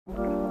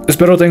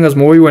Espero tengas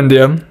muy buen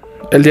día.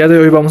 El día de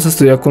hoy vamos a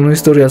estudiar con una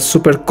historia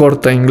súper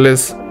corta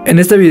inglés. En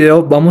este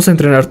video vamos a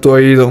entrenar tu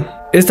oído.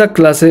 Esta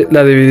clase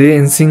la dividí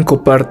en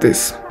 5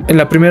 partes. En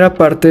la primera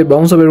parte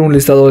vamos a ver un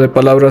listado de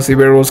palabras y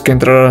verbos que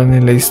entrarán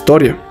en la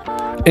historia.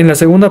 En la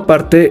segunda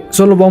parte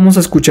solo vamos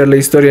a escuchar la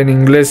historia en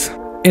inglés.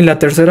 En la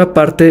tercera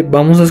parte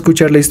vamos a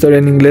escuchar la historia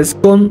en inglés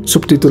con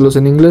subtítulos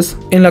en inglés.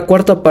 En la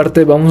cuarta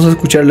parte vamos a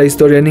escuchar la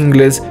historia en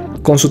inglés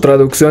con su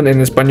traducción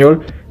en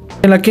español.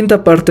 En la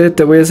quinta parte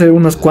te voy a hacer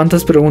unas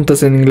cuantas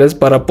preguntas en inglés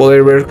para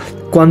poder ver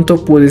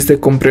cuánto pudiste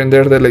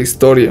comprender de la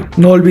historia.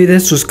 No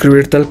olvides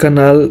suscribirte al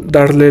canal,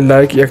 darle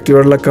like y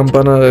activar la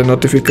campana de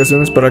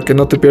notificaciones para que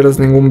no te pierdas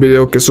ningún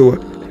video que suba.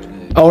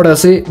 Ahora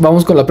sí,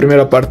 vamos con la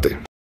primera parte.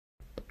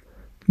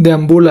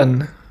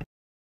 Deambulan.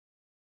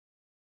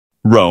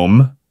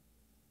 Roam,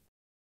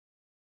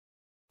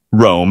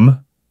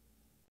 roam,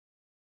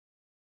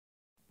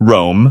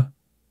 roam.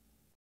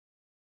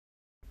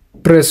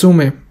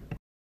 Presume.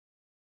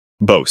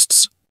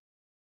 Boasts,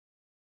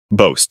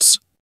 boasts,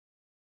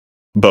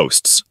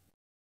 boasts.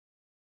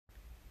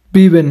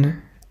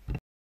 Viven.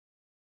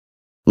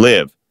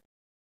 Live,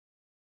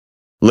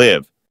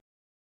 live,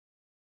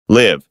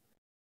 live.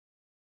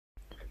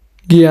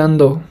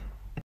 Guiando.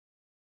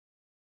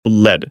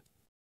 Led,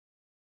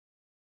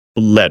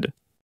 led,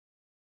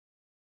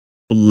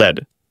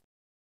 led.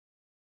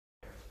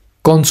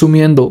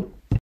 Consumiendo.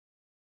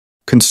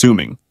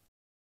 Consuming,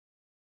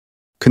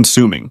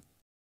 consuming,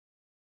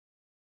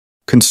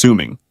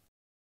 consuming.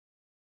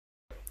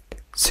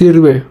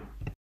 Sirve.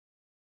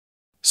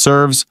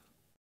 Serves,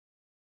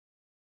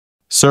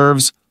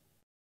 serves,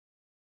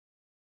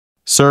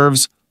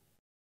 serves.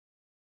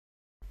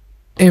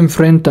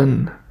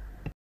 Enfrentan.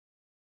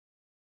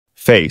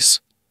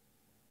 Face,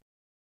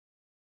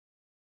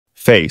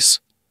 face,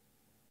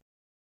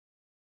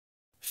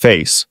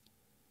 face.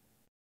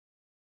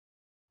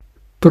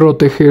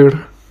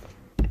 Proteger.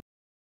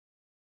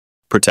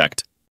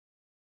 Protect,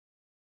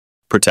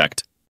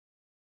 protect,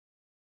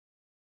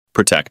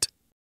 protect.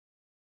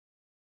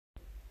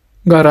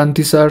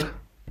 Garantizar.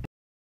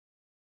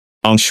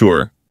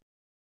 Ensure,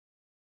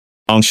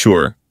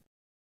 ensure,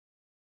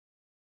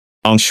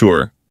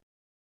 ensure.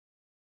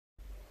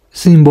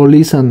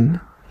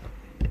 Simbolizan.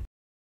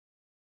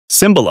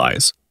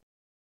 Symbolize,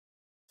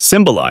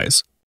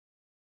 symbolize,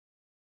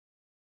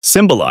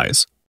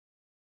 symbolize.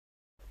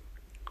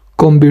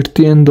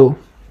 Convirtiendo.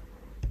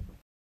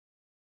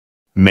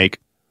 Make,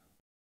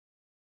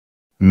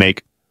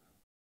 make,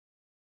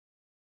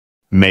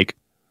 make.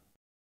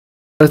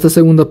 Para esta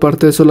segunda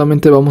parte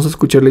solamente vamos a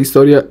escuchar la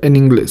historia en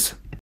inglés.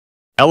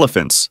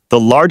 Elephants, the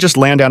largest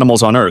land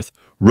animals on Earth,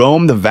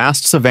 roam the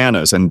vast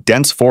savannas and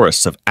dense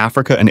forests of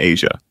Africa and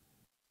Asia.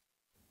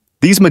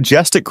 These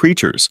majestic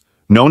creatures,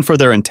 known for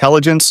their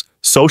intelligence,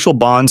 social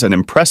bonds, and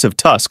impressive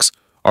tusks,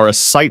 are a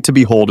sight to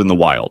behold in the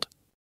wild.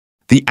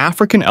 The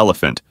African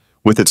elephant,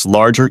 with its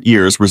larger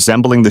ears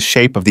resembling the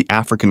shape of the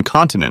African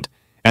continent,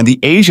 and the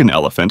Asian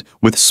elephant,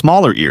 with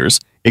smaller ears,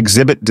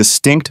 exhibit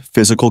distinct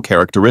physical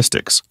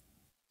characteristics.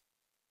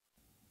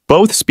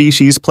 Both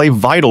species play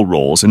vital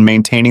roles in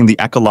maintaining the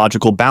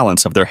ecological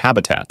balance of their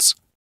habitats.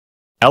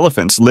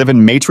 Elephants live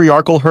in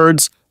matriarchal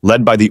herds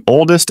led by the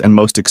oldest and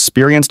most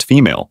experienced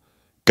female,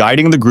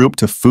 guiding the group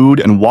to food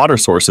and water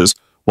sources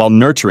while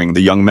nurturing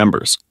the young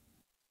members.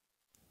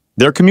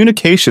 Their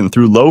communication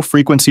through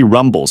low-frequency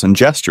rumbles and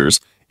gestures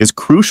is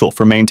crucial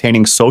for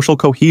maintaining social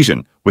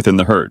cohesion within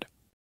the herd.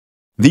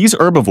 These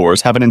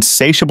herbivores have an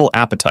insatiable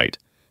appetite,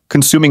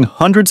 consuming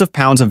hundreds of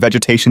pounds of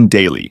vegetation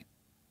daily.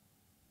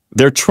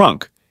 Their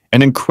trunk,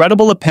 an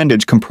incredible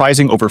appendage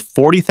comprising over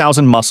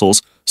 40,000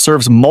 muscles,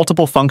 serves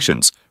multiple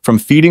functions, from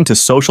feeding to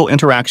social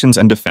interactions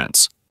and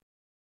defense.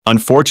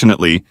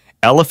 Unfortunately,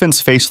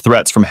 elephants face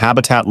threats from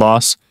habitat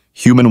loss,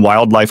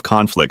 human-wildlife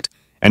conflict,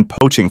 and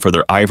poaching for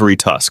their ivory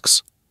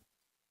tusks.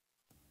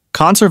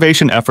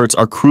 Conservation efforts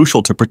are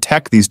crucial to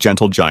protect these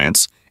gentle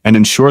giants and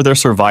ensure their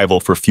survival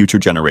for future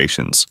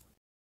generations.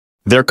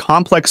 Their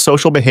complex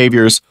social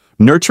behaviors,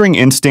 nurturing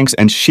instincts,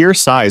 and sheer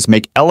size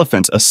make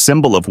elephants a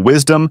symbol of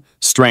wisdom,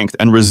 strength,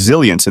 and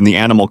resilience in the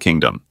animal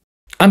kingdom.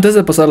 Antes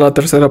de pasar a la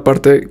tercera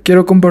parte,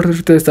 quiero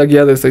compartirte esta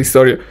guía de esta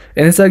historia.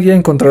 En esta guía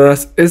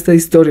encontrarás esta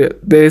historia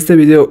de este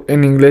video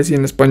en inglés y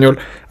en español.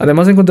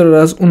 Además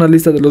encontrarás una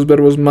lista de los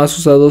verbos más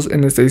usados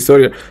en esta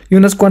historia y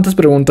unas cuantas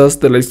preguntas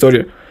de la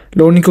historia.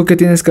 Lo único que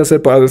tienes que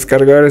hacer para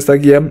descargar esta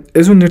guía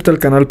es unirte al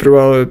canal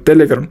privado de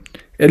Telegram.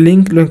 El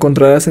link lo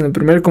encontrarás en el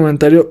primer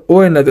comentario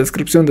o en la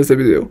descripción de este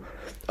video.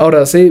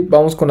 Ahora sí,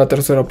 vamos con la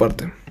tercera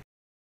parte.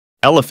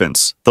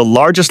 Elephants, the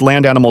largest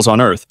land animals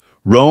on Earth,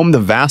 roam the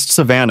vast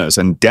savannas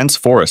and dense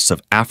forests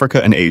of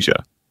Africa and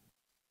Asia.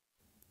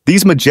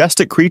 These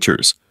majestic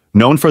creatures,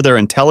 known for their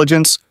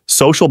intelligence,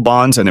 social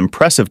bonds, and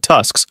impressive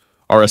tusks,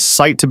 are a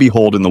sight to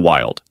behold in the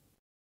wild.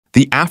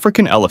 The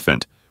African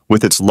elephant,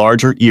 with its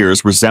larger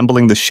ears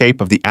resembling the shape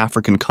of the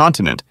African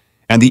continent,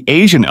 and the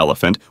Asian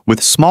elephant,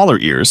 with smaller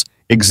ears,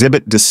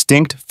 exhibit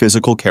distinct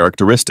physical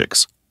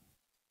characteristics.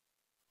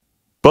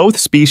 Both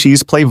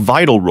species play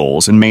vital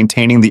roles in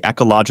maintaining the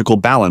ecological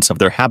balance of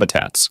their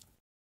habitats.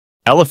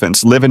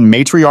 Elephants live in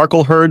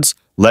matriarchal herds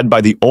led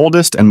by the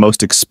oldest and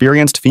most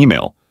experienced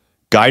female,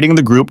 guiding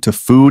the group to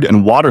food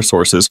and water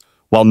sources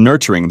while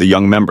nurturing the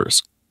young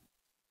members.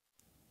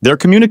 Their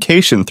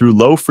communication through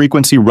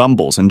low-frequency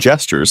rumbles and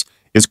gestures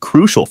is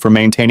crucial for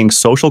maintaining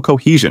social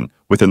cohesion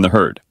within the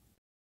herd.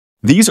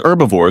 These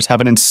herbivores have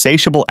an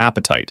insatiable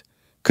appetite,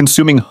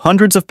 consuming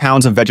hundreds of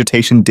pounds of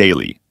vegetation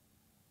daily.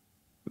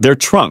 Their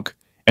trunk,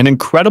 an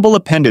incredible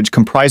appendage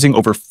comprising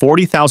over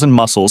 40,000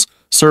 muscles,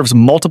 serves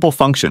multiple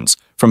functions,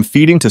 from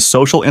feeding to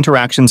social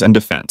interactions and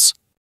defense.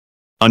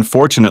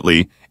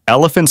 Unfortunately,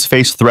 elephants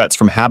face threats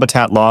from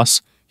habitat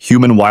loss,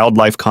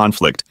 human-wildlife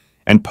conflict,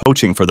 and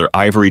poaching for their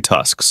ivory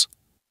tusks.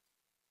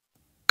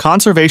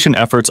 Conservation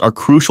efforts are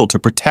crucial to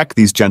protect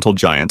these gentle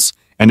giants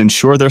and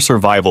ensure their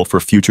survival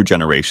for future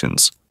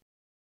generations.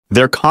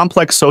 Their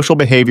complex social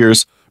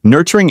behaviors,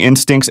 nurturing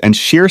instincts, and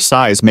sheer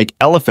size make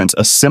elephants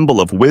a symbol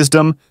of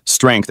wisdom,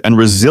 strength, and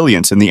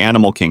resilience in the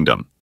animal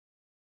kingdom.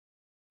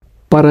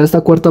 Para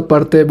esta cuarta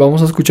parte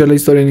vamos a escuchar la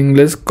historia en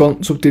inglés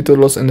con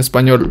subtítulos en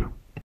español.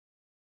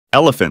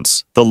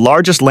 Elephants, the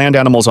largest land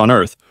animals on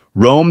Earth,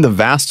 roam the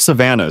vast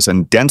savannas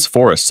and dense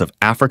forests of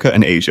Africa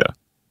and Asia.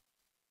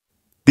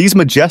 These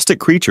majestic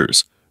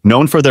creatures,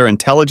 known for their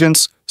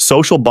intelligence,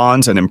 social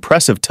bonds, and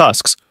impressive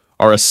tusks,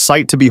 are a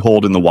sight to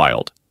behold in the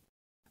wild.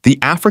 The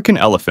African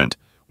elephant,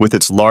 with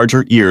its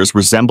larger ears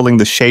resembling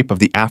the shape of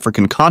the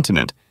African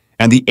continent,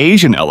 and the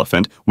Asian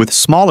elephant, with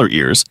smaller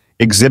ears,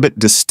 exhibit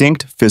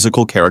distinct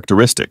physical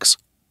characteristics.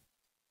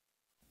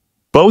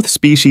 Both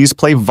species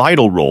play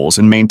vital roles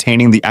in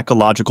maintaining the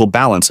ecological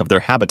balance of their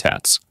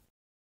habitats.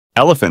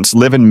 Elephants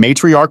live in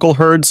matriarchal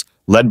herds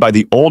led by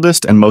the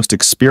oldest and most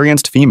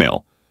experienced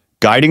female,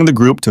 guiding the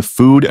group to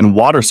food and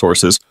water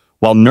sources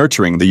while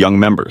nurturing the young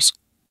members.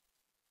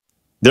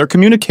 Their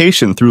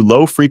communication through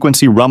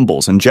low-frequency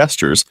rumbles and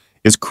gestures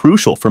is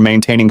crucial for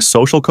maintaining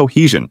social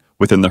cohesion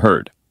within the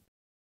herd.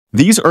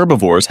 These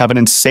herbivores have an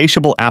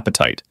insatiable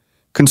appetite,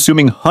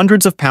 consuming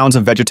hundreds of pounds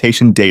of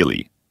vegetation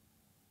daily.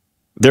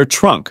 Their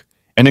trunk,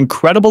 an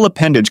incredible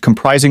appendage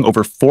comprising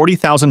over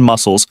 40,000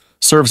 muscles,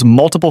 serves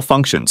multiple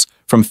functions,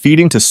 from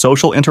feeding to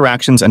social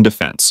interactions and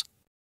defense.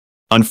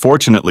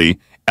 Unfortunately,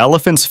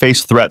 elephants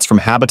face threats from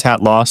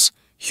habitat loss,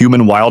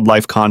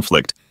 human-wildlife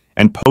conflict,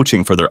 and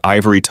poaching for their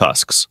ivory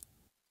tusks.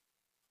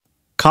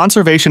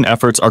 Conservation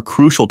efforts are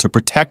crucial to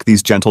protect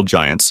these gentle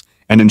giants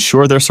and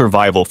ensure their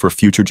survival for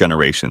future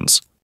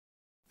generations.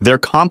 Their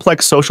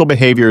complex social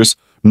behaviors,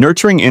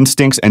 nurturing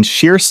instincts, and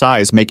sheer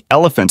size make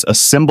elephants a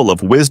symbol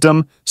of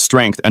wisdom,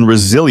 strength, and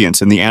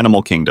resilience in the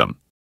animal kingdom.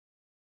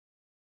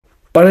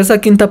 Para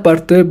esta quinta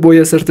parte voy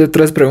a hacerte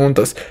 3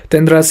 preguntas.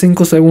 Tendrás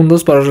 5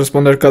 segundos para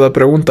responder cada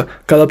pregunta.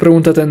 Cada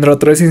pregunta tendrá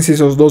 3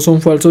 incisos, 2 son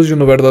falsos y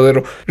 1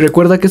 verdadero.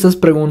 Recuerda que estas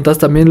preguntas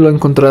también lo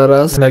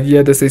encontrarás en la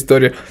guía de esta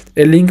historia.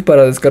 El link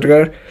para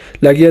descargar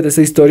la guía de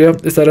esta historia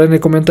estará en el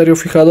comentario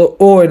fijado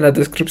o en la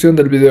descripción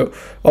del video.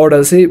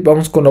 Ahora sí,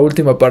 vamos con la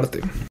última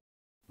parte.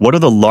 What are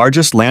the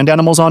largest land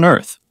animals on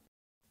Earth?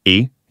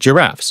 A.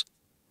 Giraffes.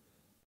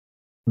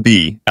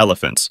 B.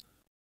 Elephants.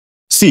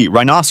 C.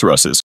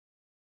 Rhinoceroses.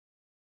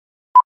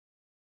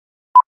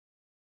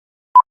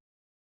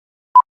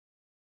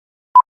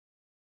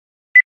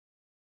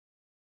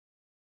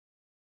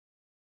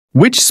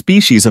 Which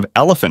species of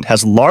elephant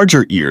has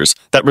larger ears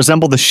that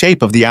resemble the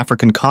shape of the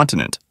African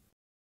continent?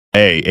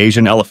 A.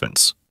 Asian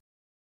elephants.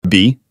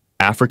 B.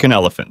 African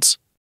elephants.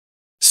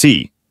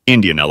 C.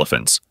 Indian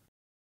elephants.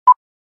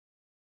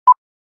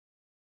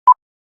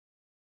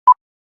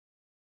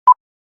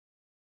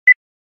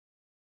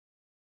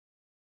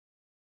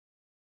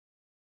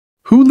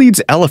 Who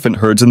leads elephant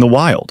herds in the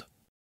wild?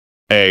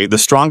 A. The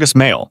strongest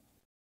male.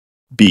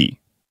 B.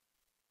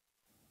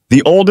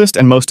 The oldest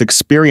and most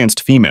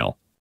experienced female.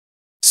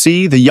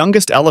 C. The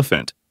youngest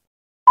elephant.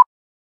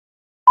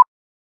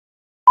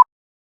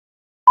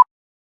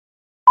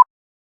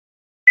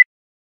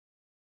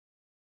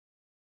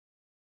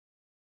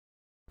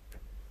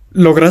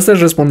 ¿Lograste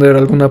responder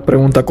alguna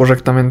pregunta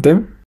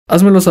correctamente?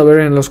 Házmelo saber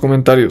en los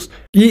comentarios.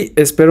 Y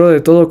espero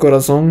de todo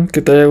corazón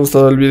que te haya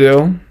gustado el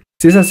video.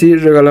 Si es así,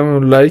 regálame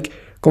un like,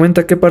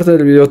 comenta qué parte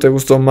del video te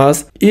gustó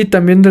más y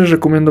también te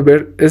recomiendo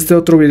ver este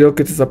otro video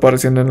que te está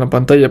apareciendo en la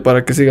pantalla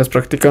para que sigas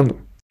practicando.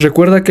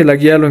 Recuerda que la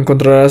guía lo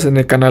encontrarás en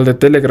el canal de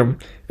Telegram.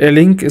 El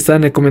link está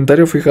en el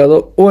comentario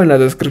fijado o en la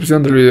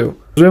descripción del video.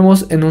 Nos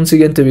vemos en un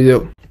siguiente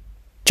video.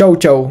 Chau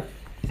chau.